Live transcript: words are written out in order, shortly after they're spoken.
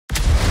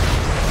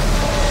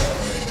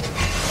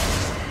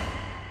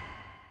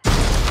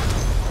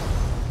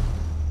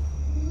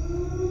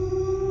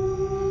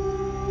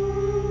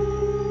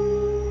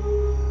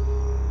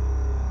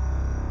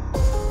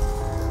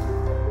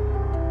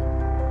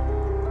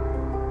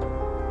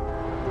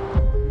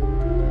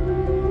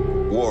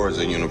War is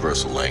a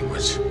universal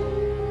language.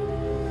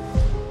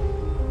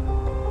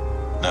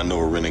 I know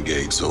a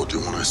renegade soldier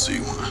when I see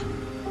one.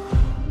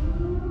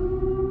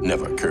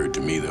 Never occurred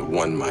to me that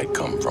one might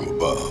come from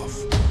above.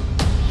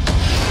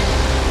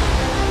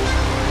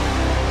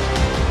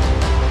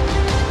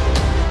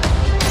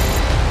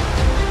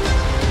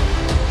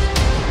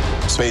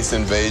 Space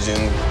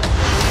invasion,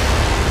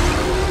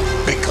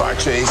 big car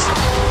chase.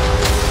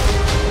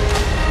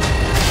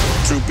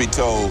 Truth be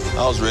told,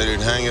 I was ready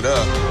to hang it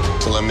up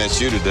till I met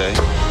you today.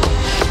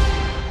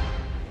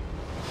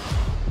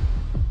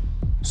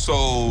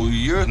 So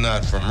you're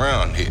not from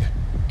around here?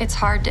 It's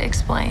hard to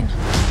explain.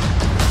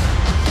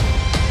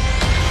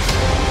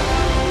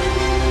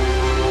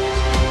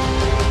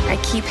 I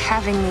keep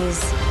having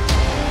these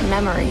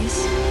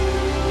memories.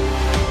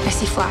 I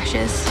see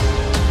flashes.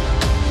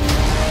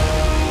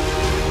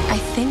 I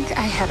think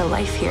I had a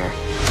life here.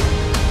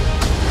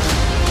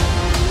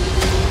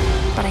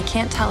 But I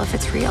can't tell if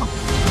it's real.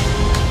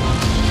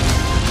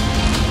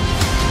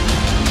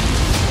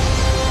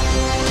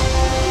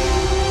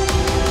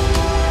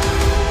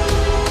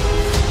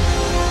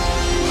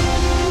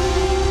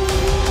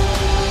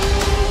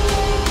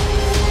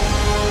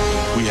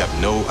 We have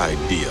no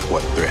idea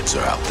what threats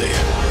are out there.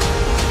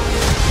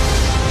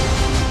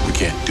 We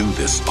can't do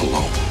this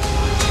alone.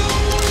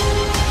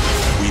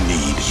 We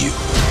need you.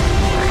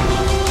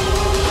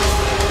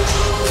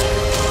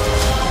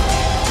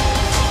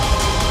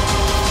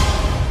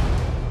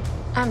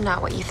 I'm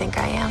not what you think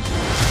I am.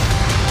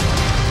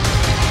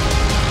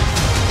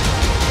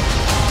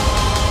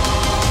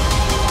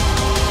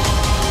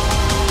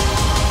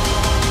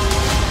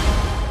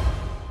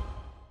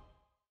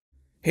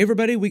 Hey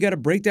everybody, we gotta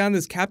break down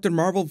this Captain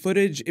Marvel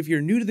footage. If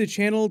you're new to the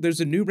channel, there's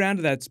a new round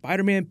of that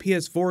Spider-Man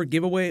PS4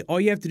 giveaway.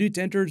 All you have to do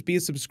to enter is be a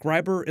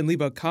subscriber and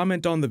leave a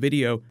comment on the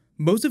video.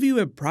 Most of you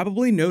have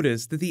probably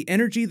noticed that the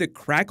energy that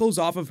crackles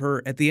off of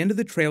her at the end of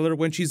the trailer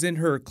when she's in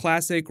her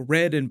classic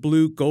red and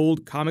blue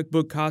gold comic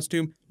book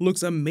costume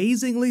looks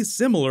amazingly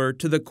similar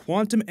to the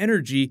quantum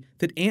energy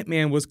that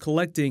Ant-Man was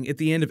collecting at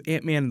the end of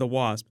Ant-Man and the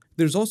Wasp.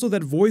 There's also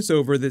that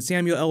voiceover that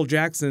Samuel L.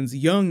 Jackson's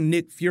young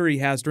Nick Fury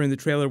has during the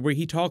trailer where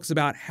he talks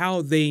about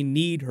how they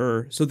need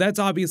her. So that's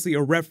obviously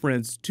a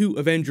reference to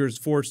Avengers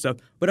 4 stuff,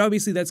 but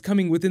obviously that's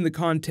coming within the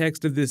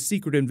context of this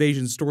secret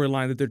invasion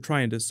storyline that they're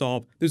trying to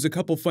solve. There's a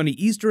couple funny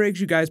Easter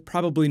eggs you guys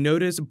probably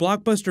noticed.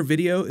 Blockbuster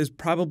Video is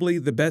probably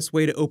the best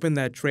way to open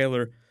that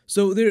trailer.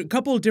 So there are a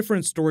couple of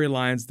different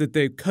storylines that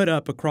they cut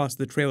up across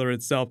the trailer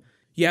itself.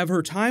 You have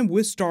her time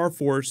with Star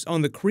Force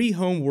on the Kree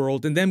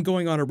homeworld and them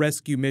going on a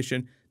rescue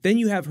mission. Then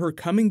you have her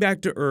coming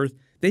back to Earth.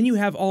 Then you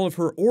have all of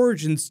her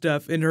origin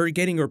stuff and her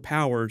getting her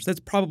powers. That's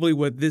probably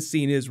what this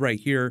scene is right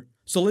here.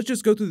 So let's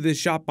just go through this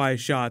shot by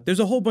shot. There's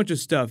a whole bunch of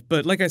stuff,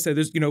 but like I said,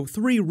 there's,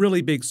 three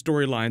really big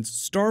storylines.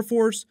 Star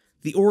Force,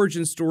 the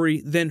origin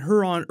story, then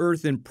her on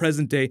Earth in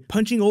present day,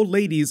 punching old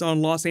ladies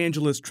on Los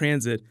Angeles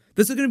Transit.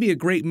 This is going to be a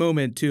great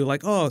moment too,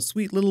 like, oh,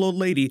 sweet little old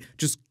lady,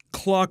 just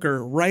clock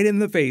her right in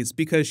the face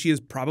because she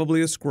is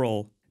probably a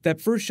Skrull. That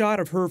first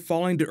shot of her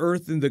falling to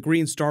Earth in the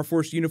green Star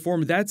Force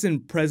uniform, that's in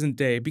present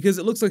day because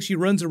it looks like she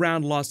runs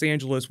around Los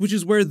Angeles, which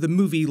is where the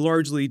movie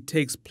largely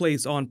takes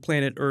place on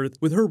planet Earth,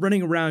 with her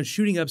running around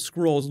shooting up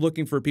Skrulls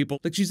looking for people.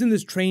 Like she's in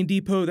this train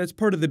depot, that's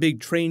part of the big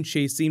train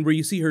chase scene where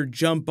you see her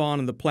jump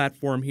on the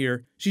platform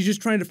here. She's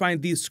just trying to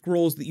find these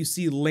Skrulls that you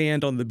see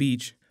land on the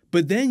beach.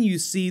 But then you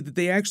see that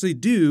they actually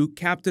do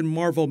Captain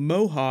Marvel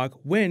Mohawk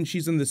when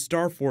she's in the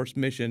Star Force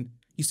mission.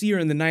 You see her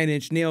in the 9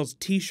 Inch Nails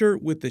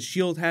t-shirt with the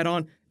shield hat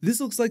on. This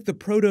looks like the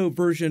proto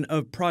version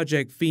of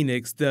Project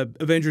Phoenix, the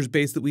Avengers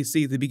base that we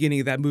see at the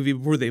beginning of that movie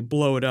before they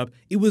blow it up.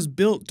 It was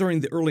built during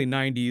the early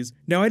 90s.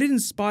 Now, I didn't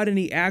spot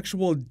any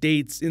actual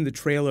dates in the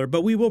trailer,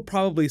 but we will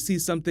probably see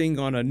something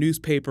on a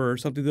newspaper or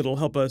something that'll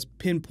help us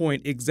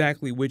pinpoint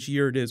exactly which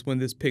year it is when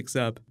this picks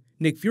up.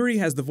 Nick Fury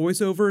has the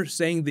voiceover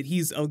saying that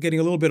he's getting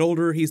a little bit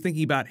older, he's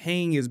thinking about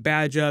hanging his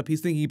badge up, he's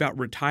thinking about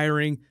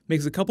retiring,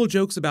 makes a couple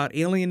jokes about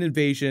alien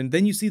invasion,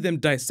 then you see them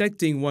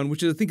dissecting one,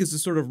 which I think is a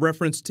sort of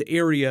reference to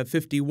Area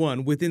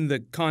 51 within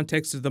the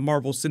context of the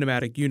Marvel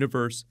Cinematic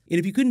Universe. And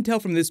if you couldn't tell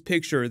from this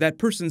picture, that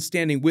person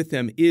standing with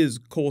him is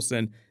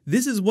Coulson.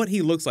 This is what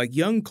he looks like,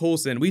 young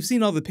Coulson. We've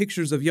seen all the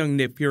pictures of young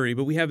Nick Fury,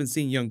 but we haven't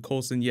seen young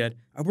Coulson yet.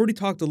 I've already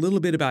talked a little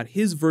bit about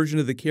his version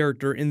of the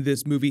character in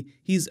this movie.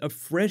 He's a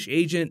fresh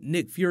agent.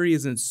 Nick Fury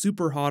isn't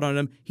super hot on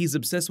him. He's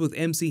obsessed with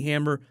MC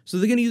Hammer, so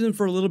they're going to use him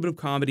for a little bit of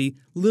comedy,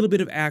 a little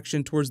bit of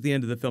action towards the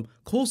end of the film.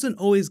 Coulson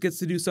always gets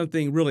to do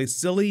something really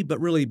silly, but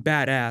really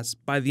badass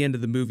by the end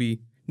of the movie.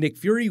 Nick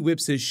Fury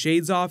whips his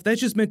shades off.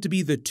 That's just meant to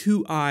be the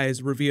two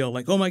eyes reveal.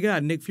 Like, oh my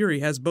god, Nick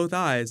Fury has both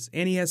eyes,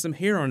 and he has some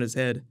hair on his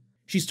head.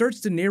 She starts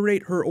to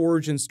narrate her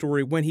origin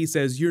story when he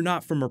says, "You're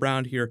not from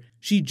around here."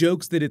 She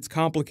jokes that it's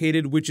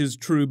complicated, which is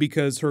true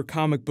because her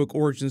comic book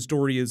origin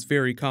story is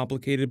very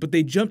complicated, but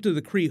they jump to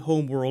the Kree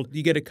homeworld.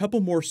 You get a couple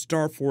more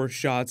Star Force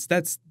shots.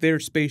 That's their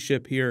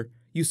spaceship here.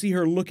 You see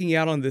her looking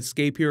out on the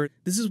escape here.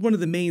 This is one of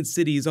the main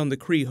cities on the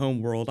Kree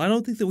homeworld. I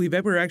don't think that we've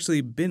ever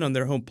actually been on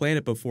their home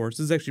planet before,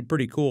 so this is actually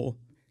pretty cool.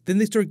 Then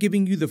they start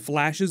giving you the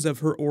flashes of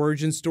her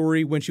origin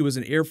story when she was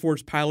an Air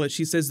Force pilot.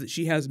 She says that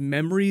she has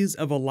memories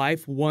of a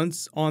life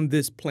once on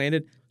this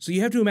planet. So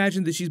you have to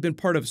imagine that she's been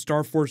part of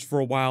Star Force for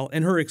a while,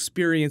 and her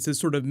experience has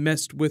sort of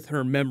messed with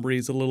her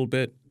memories a little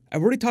bit.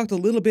 I've already talked a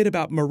little bit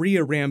about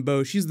Maria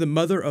Rambeau. She's the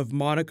mother of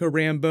Monica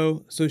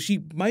Rambeau, so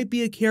she might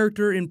be a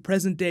character in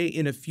present day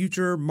in a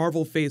future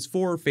Marvel Phase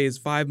 4 or Phase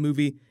 5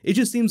 movie. It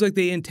just seems like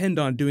they intend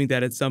on doing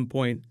that at some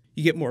point.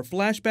 You get more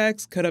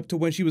flashbacks, cut up to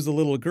when she was a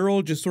little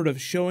girl, just sort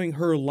of showing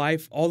her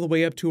life all the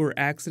way up to her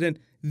accident.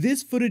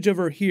 This footage of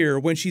her here,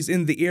 when she's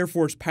in the Air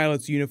Force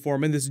pilot's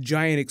uniform and this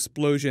giant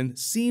explosion,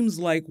 seems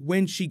like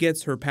when she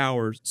gets her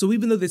powers. So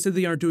even though they said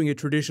they aren't doing a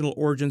traditional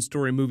origin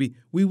story movie,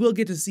 we will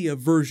get to see a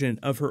version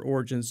of her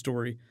origin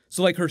story.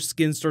 So like her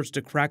skin starts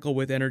to crackle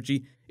with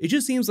energy. It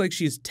just seems like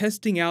she's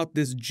testing out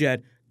this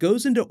jet,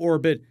 goes into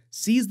orbit,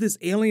 sees this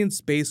alien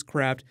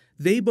spacecraft,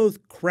 they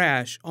both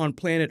crash on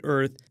planet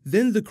Earth,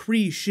 then the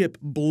Kree ship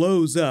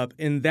blows up,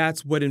 and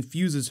that's what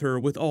infuses her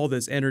with all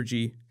this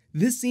energy.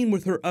 This scene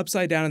with her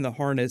upside down in the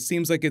harness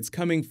seems like it's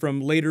coming from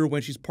later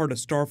when she's part of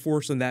Star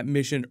Force on that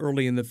mission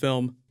early in the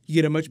film. You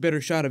get a much better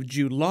shot of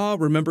Jude Law.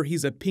 Remember,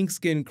 he's a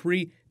pink-skinned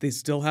Kree. They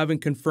still haven't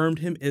confirmed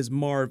him as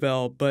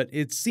Mar-Vell, but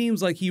it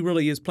seems like he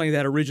really is playing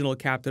that original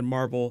Captain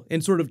Marvel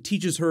and sort of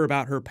teaches her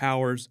about her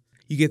powers.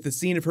 You get the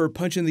scene of her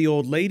punching the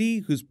old lady,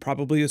 who's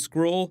probably a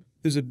Skrull.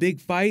 There's a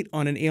big fight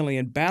on an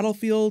alien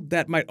battlefield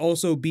that might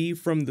also be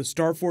from the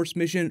Star Force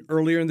mission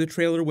earlier in the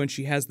trailer when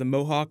she has the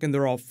Mohawk and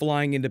they're all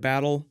flying into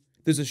battle.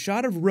 There's a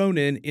shot of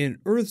Ronan in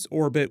Earth's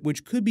orbit,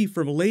 which could be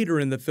from later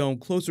in the film,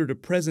 closer to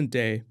present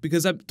day,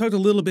 because I've talked a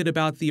little bit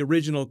about the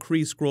original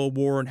Kree-Skrull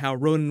War and how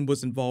Ronan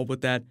was involved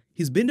with that.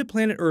 He's been to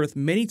planet Earth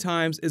many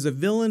times as a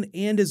villain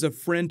and as a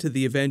friend to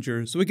the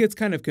Avengers, so it gets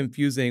kind of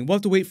confusing. We'll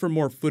have to wait for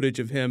more footage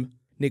of him.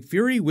 Nick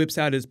Fury whips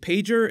out his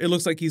pager. It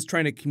looks like he's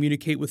trying to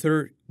communicate with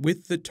her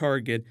with the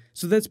target.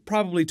 So that's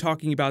probably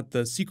talking about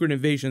the Secret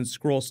Invasion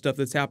Skrull stuff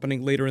that's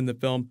happening later in the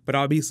film, but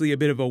obviously a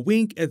bit of a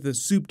wink at the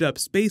souped up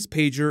space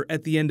pager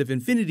at the end of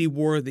Infinity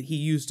War that he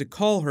used to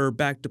call her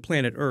back to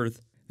planet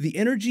Earth. The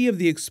energy of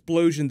the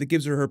explosion that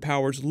gives her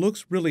powers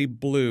looks really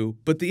blue,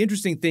 but the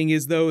interesting thing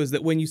is though is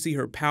that when you see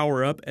her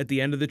power up at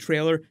the end of the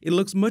trailer, it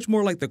looks much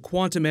more like the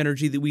quantum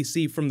energy that we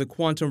see from the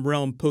Quantum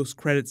Realm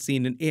post-credits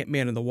scene in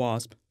Ant-Man and the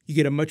Wasp. You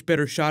get a much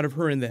better shot of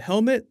her in the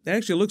helmet. That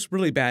actually looks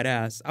really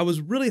badass. I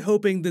was really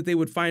hoping that they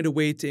would find a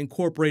way to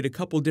incorporate a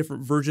couple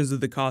different versions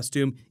of the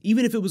costume,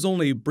 even if it was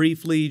only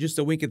briefly, just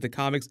a wink at the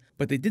comics.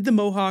 But they did the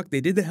Mohawk,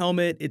 they did the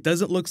helmet. It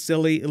doesn't look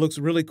silly. It looks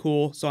really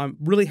cool. So I'm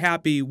really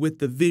happy with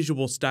the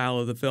visual style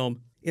of the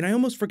film. And I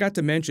almost forgot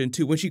to mention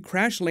too, when she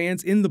crash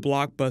lands in the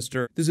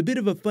blockbuster, there's a bit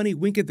of a funny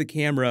wink at the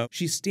camera.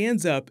 She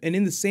stands up and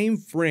in the same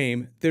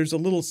frame, there's a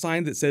little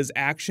sign that says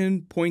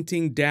action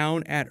pointing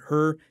down at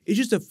her. It's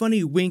just a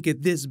funny wink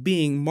at this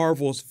being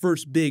Marvel's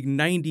first big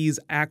 90s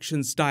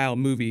action style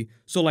movie.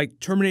 So like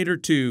Terminator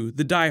 2,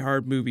 the Die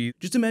Hard movie,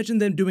 just imagine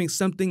them doing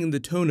something in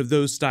the tone of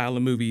those style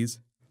of movies.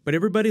 But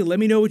everybody, let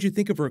me know what you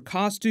think of her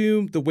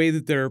costume, the way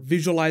that they're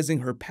visualizing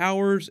her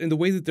powers, and the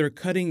way that they're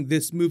cutting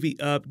this movie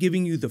up,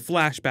 giving you the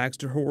flashbacks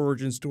to her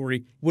origin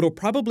story. What'll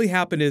probably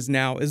happen is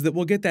that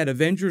we'll get that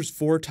Avengers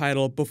 4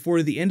 title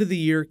before the end of the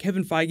year.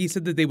 Kevin Feige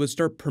said that they would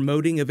start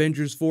promoting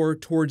Avengers 4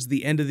 towards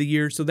the end of the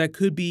year, so that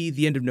could be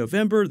the end of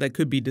November, that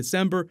could be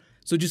December.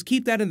 So just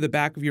keep that in the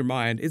back of your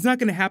mind. It's not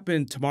going to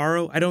happen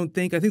tomorrow, I don't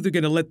think. I think they're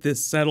going to let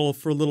this settle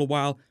for a little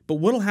while. But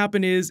what'll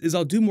happen is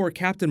I'll do more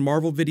Captain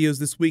Marvel videos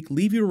this week.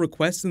 Leave your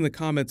requests in the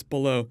comments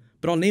below.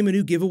 But I'll name a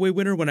new giveaway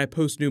winner when I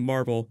post new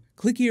Marvel.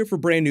 Click here for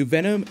brand new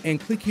Venom, and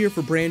click here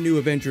for brand new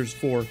Avengers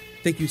 4.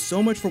 Thank you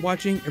so much for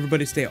watching.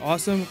 Everybody stay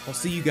awesome. I'll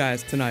see you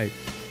guys tonight.